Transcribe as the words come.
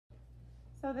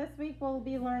So this week we'll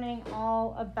be learning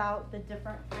all about the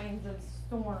different kinds of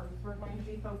storms. We're going to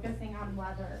be focusing on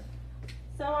weather.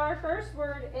 So our first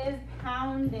word is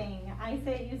pounding. I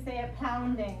say it, you say it,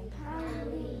 pounding.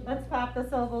 Pounding. Let's clap the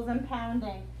syllables in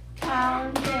pounding.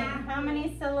 Pounding. How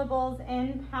many syllables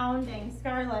in pounding?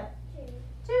 Scarlett?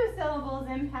 2 syllables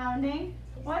in pounding.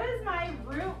 What is my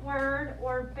root word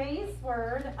or base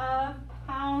word of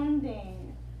pounding?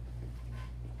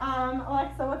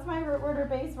 Alexa, what's my root word or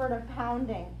base word of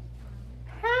pounding?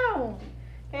 Pound.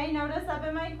 Okay, notice up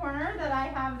in my corner that I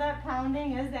have that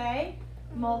pounding is a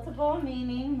multiple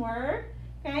meaning word.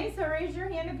 Okay, so raise your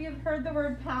hand if you've heard the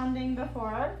word pounding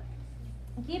before.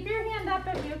 Keep your hand up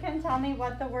if you can tell me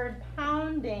what the word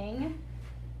pounding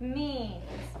means.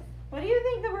 What do you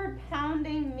think the word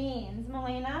pounding means,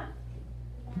 Melina?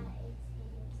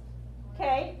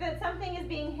 Okay, that something is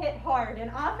being hit hard. And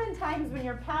oftentimes when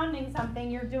you're pounding something,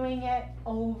 you're doing it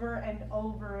over and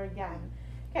over again.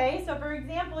 Okay, so for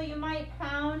example, you might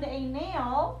pound a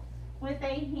nail with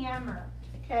a hammer.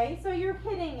 Okay, so you're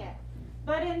hitting it.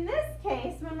 But in this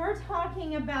case, when we're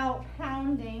talking about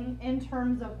pounding in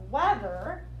terms of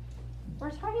weather, we're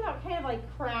talking about kind of like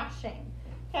crashing.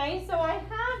 Okay, so I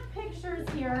have pictures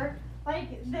here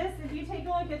like this. If you take a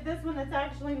look at this one that's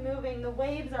actually moving, the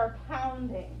waves are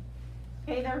pounding.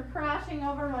 Okay, they're crashing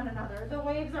over one another. The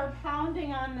waves are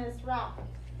pounding on this rock.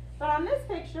 But on this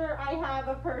picture, I have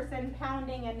a person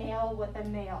pounding a nail with a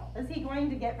nail. Is he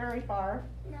going to get very far?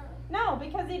 No. No,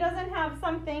 because he doesn't have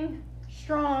something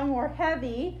strong or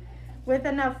heavy with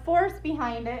enough force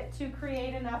behind it to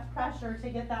create enough pressure to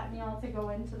get that nail to go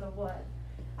into the wood.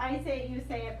 I say it, you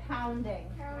say it, pounding.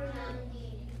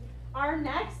 Pounding. Our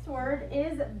next word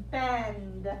is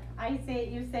bend. I say it,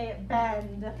 you say it,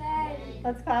 bend. Bend.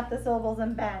 Let's clap the syllables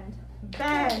in bend.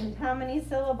 Bend. How many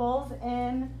syllables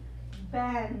in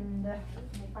bend? Let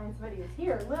me find somebody who's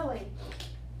here. Lily.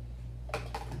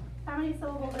 How many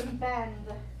syllables in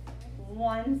bend?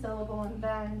 1 syllable in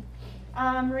bend.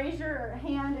 Raise your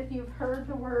hand if you've heard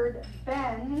the word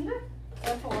bend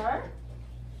before.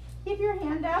 Keep your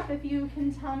hand up if you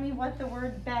can tell me what the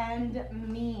word bend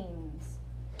means.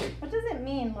 What does it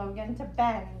mean, Logan, to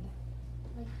bend?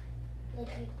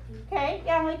 Okay,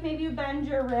 yeah, like maybe you bend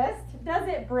your wrist. Does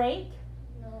it break?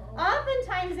 No.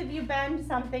 Oftentimes if you bend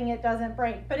something, it doesn't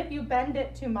break. But if you bend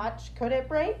it too much, could it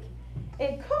break?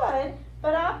 It could,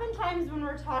 but oftentimes when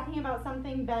we're talking about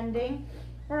something bending,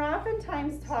 we're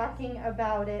oftentimes talking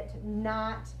about it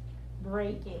not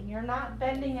breaking. You're not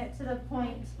bending it to the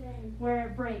point where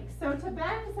it breaks. So to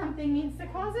bend something means to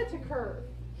cause it to curve.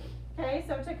 Okay,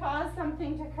 so to cause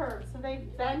something to curve. So they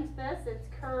bent this, it's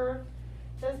curved.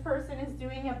 This person is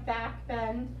doing a back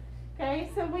bend. Okay,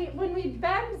 so when we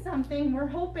bend something, we're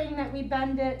hoping that we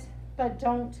bend it, but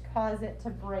don't cause it to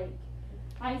break.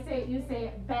 I say it, you say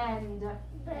it, bend.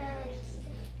 Bend.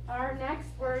 Our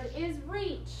next word is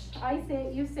reach. I say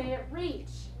it, you say it,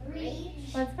 reach.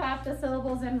 Reach. Let's clap the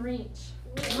syllables in reach.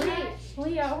 Reach.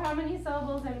 Leo, how many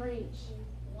syllables in reach?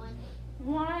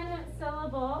 1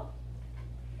 syllable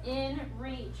in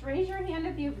reach. Raise your hand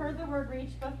if you've heard the word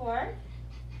reach before.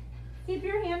 Keep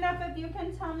your hand up if you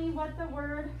can tell me what the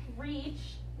word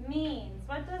reach means.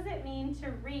 What does it mean to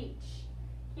reach?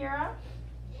 Kira?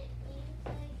 It means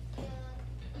like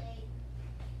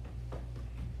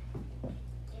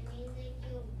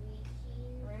you're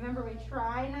reaching. Remember, we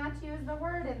try not to use the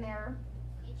word in there.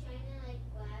 You're trying to like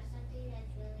grab something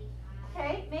that's really high.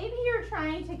 Okay, maybe you're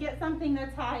trying to get something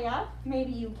that's high up.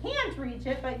 Maybe you can't reach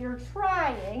it, but you're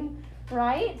trying,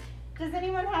 right? Does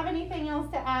anyone have anything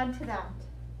else to add to that?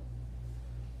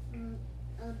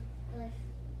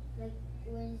 Like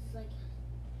when it's like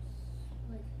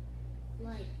in a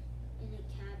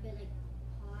cabin, like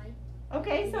high.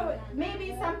 Okay, so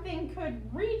maybe something could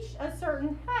reach a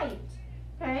certain height.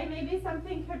 Okay, maybe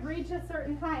something could reach a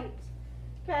certain height.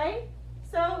 Okay,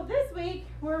 so this week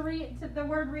the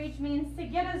word reach means to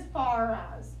get as far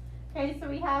as. Okay, so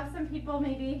we have some people,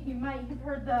 maybe you might have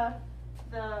heard the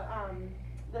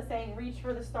saying reach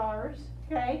for the stars.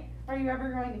 Okay, are you ever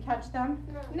going to catch them?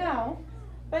 No,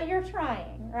 but you're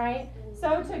trying, right?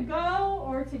 So to go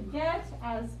or to get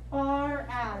as far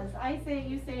as. I say it,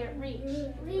 you say it, reach.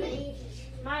 Reach.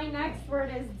 My next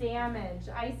word is damage.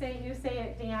 I say it, you say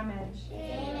it, damage.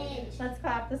 Damage. Let's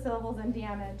clap the syllables in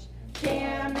damage.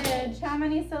 Damage. How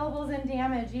many syllables in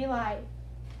damage, Eli?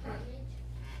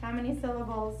 How many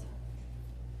syllables?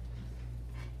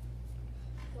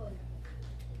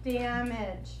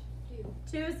 Damage.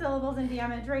 2 syllables in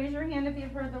damage. Raise your hand if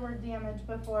you've heard the word damage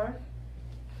before.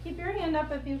 Keep your hand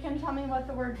up if you can tell me what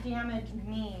the word damage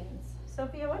means.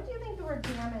 Sophia, what do you think the word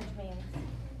damage means?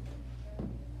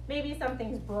 Maybe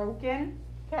something's broken.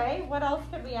 Okay, what else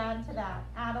could we add to that?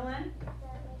 Adeline?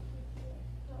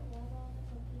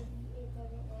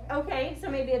 Okay, so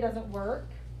maybe it doesn't work.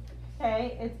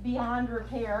 Okay, it's beyond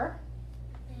repair.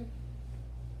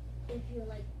 If you're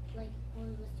like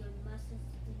one with your muscles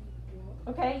in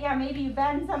the Okay, yeah, maybe you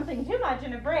bend something too much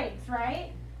and it breaks,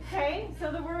 right? Okay,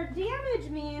 so the word damage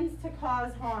means to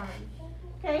cause harm.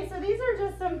 Okay, so these are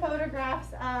just some photographs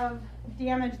of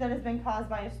damage that has been caused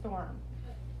by a storm.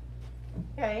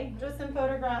 Okay, just some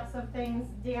photographs of things,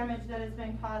 damage that has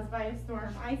been caused by a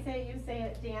storm. I say it, you say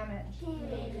it, damage.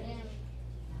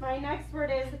 My next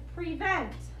word is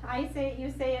prevent. I say it,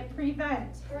 you say it,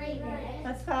 prevent. Prevent.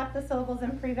 Let's stop the syllables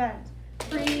in prevent.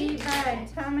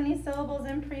 Prevent. How many syllables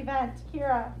in prevent?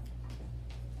 Kira?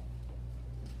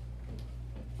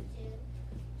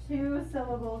 2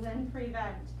 syllables in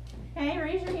prevent. Okay,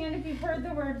 raise your hand if you've heard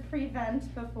the word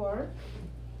prevent before.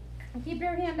 Keep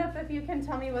your hand up if you can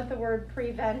tell me what the word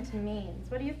prevent means.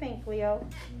 What do you think, Leo?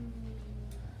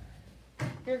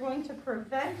 You're going to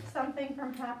prevent something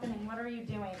from happening. What are you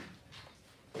doing?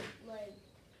 Like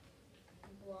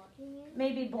blocking it.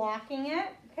 Maybe blocking it.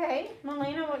 Okay,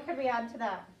 Melena, what could we add to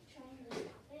that? Trying to stop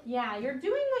it. Yeah, you're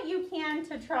doing what you can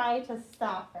to try to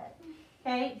stop it.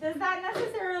 Okay, does that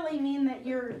necessarily mean that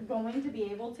you're going to be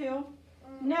able to?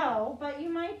 No, but you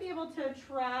might be able to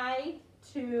try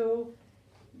to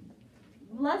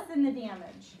lessen the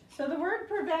damage. So the word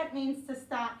prevent means to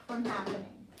stop from happening.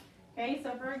 Okay,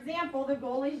 so for example, the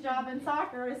goalie's job in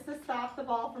soccer is to stop the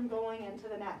ball from going into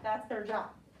the net. That's their job.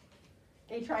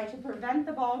 They try to prevent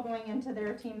the ball going into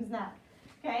their team's net.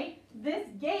 Okay, this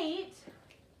gate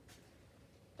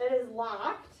that is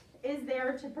locked is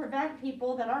there to prevent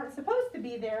people that aren't supposed to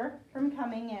be there from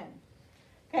coming in.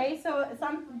 Okay, so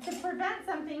to prevent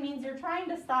something means you're trying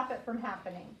to stop it from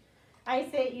happening. I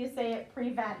say it, you say it,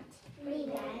 prevent.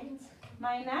 Prevent.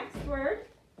 My next word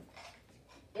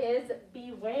is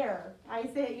beware. I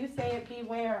say it, you say it,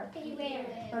 beware. Beware.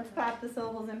 Let's clap the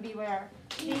syllables in beware.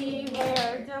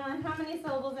 Beware. Dylan, how many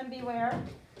syllables in beware?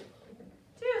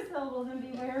 2 syllables in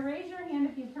beware. Raise your hand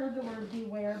if you've heard the word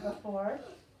beware before.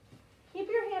 Keep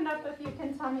your hand up if you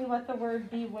can tell me what the word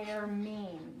beware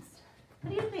means.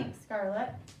 What do you think, Scarlett?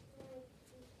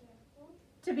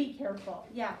 To be careful.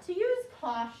 Yeah, to use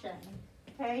caution.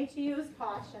 Okay, to use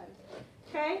caution.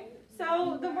 Okay,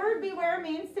 so the word beware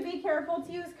means to be careful,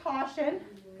 to use caution.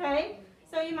 Okay,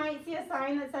 so you might see a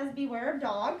sign that says beware of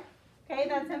dog. Okay,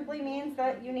 that simply means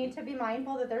that you need to be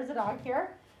mindful that there's a dog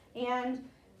here. And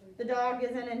the dog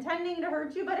isn't intending to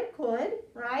hurt you, but it could,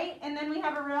 right? And then we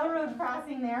have a railroad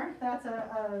crossing there. That's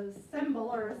a symbol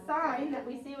or a sign that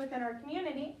we see within our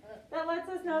community that lets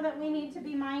us know that we need to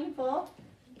be mindful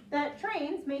that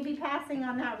trains may be passing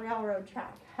on that railroad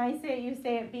track. I say it, you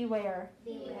say it, beware.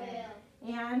 Beware.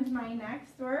 And my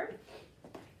next word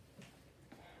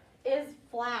is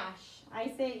flash.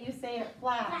 I say it, you say it,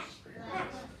 flash.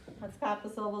 Let's clap the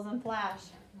syllables in flash.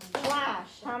 Flash.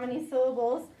 How many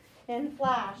syllables in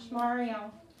flash? Mario.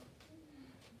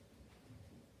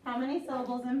 How many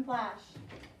syllables in flash?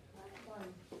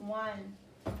 1.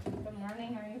 Good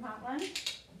morning. Are you hot one?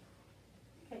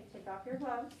 Okay, take off your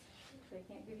gloves. They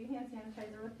can't give you hand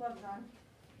sanitizer with gloves on.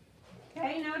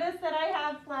 Okay, notice that I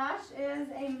have flash is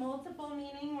a multiple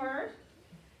meaning word.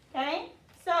 Okay,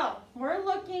 so we're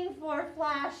looking for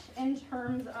flash in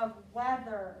terms of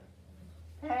weather.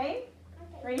 Okay,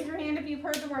 raise your hand if you've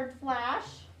heard the word flash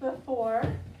before.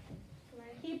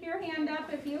 Keep your hand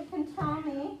up if you can tell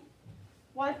me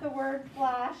what the word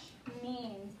flash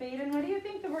means. Baden, what do you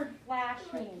think the word flash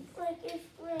means? Like if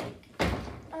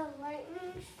a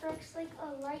lightning strikes like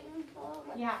a lightning ball,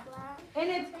 like Yeah. flash. And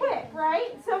it's quick,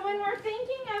 right? So when we're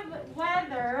thinking of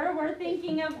weather, we're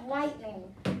thinking of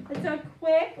lightning. It's a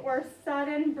quick or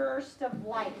sudden burst of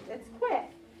light. It's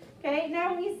quick. Okay,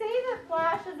 now we say that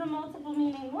flash is a multiple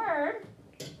meaning word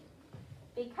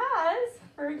because,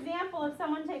 for example, if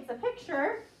someone takes a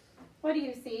picture, what do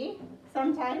you see?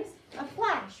 Sometimes a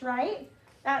flash, right?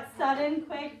 That sudden,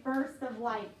 quick burst of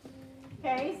light.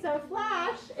 Okay, so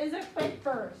flash is a quick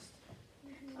burst.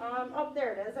 Oh,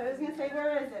 there it is. I was going to say,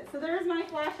 where is it? So there's my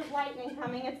flash of lightning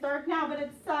coming. It's dark now, but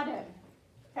it's sudden.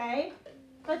 Okay?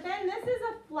 But then this is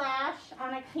a flash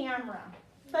on a camera.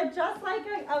 But just like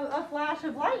a flash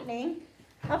of lightning,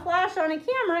 a flash on a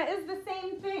camera is the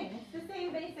same thing. It's the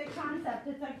same basic concept.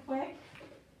 It's a quick,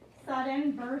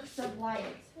 sudden burst of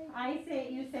light. I say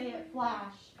it, you say it,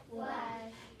 flash.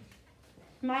 Flash.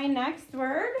 My next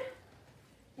word,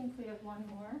 I think we have one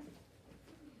more,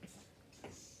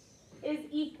 is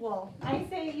equal. I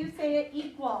say it, you say it,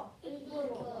 equal.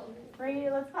 Equal. Brady,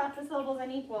 let's clap the syllables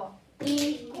in equal.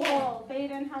 Equal.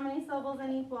 Baden, how many syllables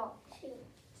in equal? 2.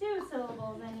 2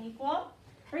 syllables in equal.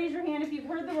 Raise your hand if you've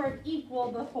heard the word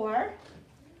equal before.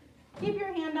 Keep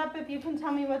your hand up if you can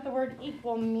tell me what the word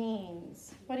equal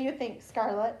means. What do you think,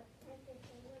 Scarlett?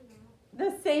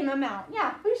 The same amount.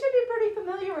 Yeah, we should be pretty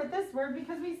familiar with this word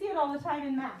because we see it all the time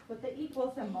in math with the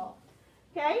equal symbol.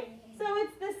 Okay, so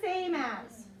it's the same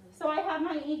as. So I have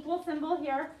my equal symbol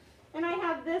here, and I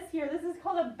have this here. This is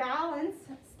called a balance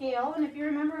scale, and if you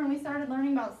remember when we started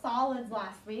learning about solids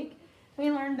last week, we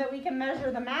learned that we can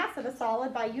measure the mass of a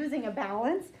solid by using a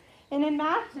balance. And in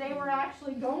math today, we're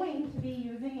actually going to be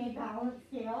using a balance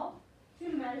scale to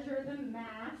measure the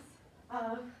mass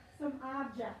of some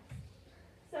objects.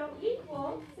 So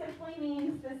equal simply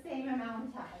means the same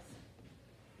amount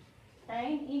as.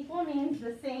 Okay, equal means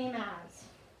the same as.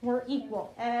 We're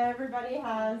equal. Everybody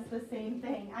has the same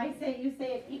thing. I say, you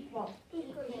say it equal.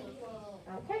 Equal.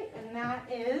 Okay, and that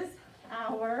is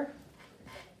our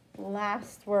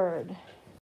last word.